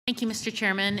Thank you, Mr.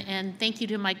 Chairman, and thank you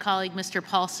to my colleague, Mr.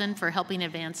 Paulson, for helping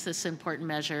advance this important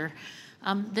measure.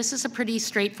 This is a pretty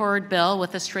straightforward bill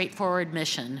with a straightforward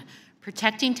mission: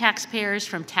 protecting taxpayers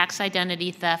from tax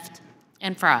identity theft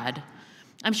and fraud.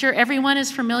 I'm sure everyone is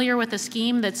familiar with a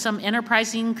scheme that some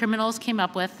enterprising criminals came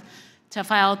up with to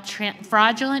file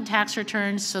fraudulent tax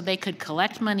returns so they could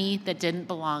collect money that didn't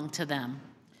belong to them.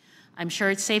 I'm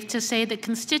sure it's safe to say that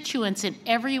constituents in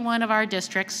every one of our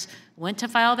districts went to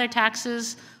file their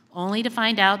taxes only to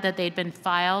find out that they'd been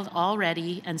filed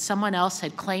already and someone else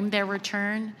had claimed their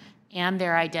return and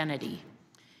their identity.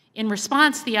 In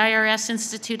response, the IRS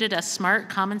instituted a smart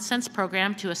common sense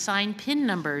program to assign PIN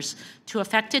numbers to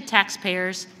affected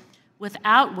taxpayers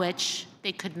without which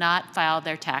they could not file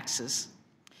their taxes.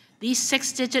 These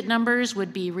 6-digit numbers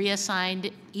would be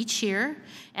reassigned each year,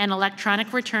 and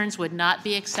electronic returns would not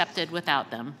be accepted without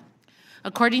them.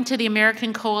 According to the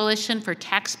American Coalition for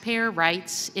Taxpayer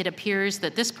Rights, it appears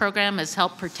that this program has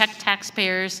helped protect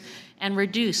taxpayers and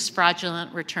reduce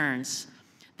fraudulent returns.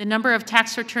 The number of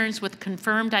tax returns with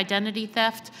confirmed identity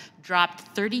theft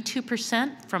dropped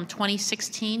 32% from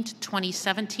 2016 to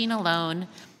 2017 alone,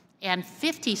 and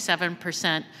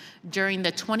 57% during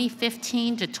the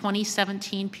 2015 to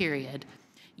 2017 period.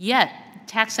 Yet,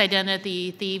 tax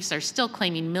identity thieves are still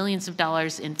claiming millions of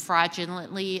dollars in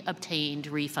fraudulently obtained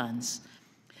refunds.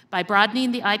 By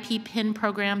broadening the IP PIN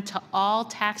program to all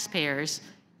taxpayers,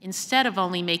 instead of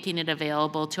only making it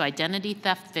available to identity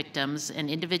theft victims and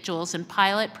individuals in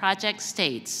pilot project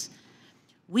states,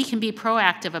 we can be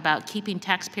proactive about keeping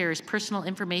taxpayers' personal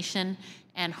information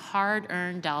and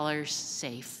hard-earned dollars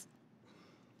safe.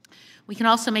 We can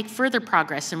also make further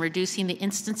progress in reducing the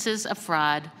instances of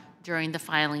fraud during the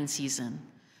filing season.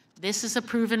 This is a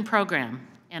proven program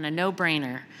and a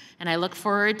no-brainer, and I look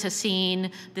forward to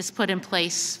seeing this put in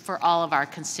place for all of our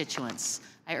constituents.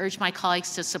 I urge my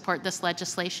colleagues to support this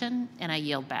legislation, and I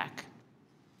yield back.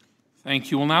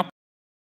 Thank you. We'll now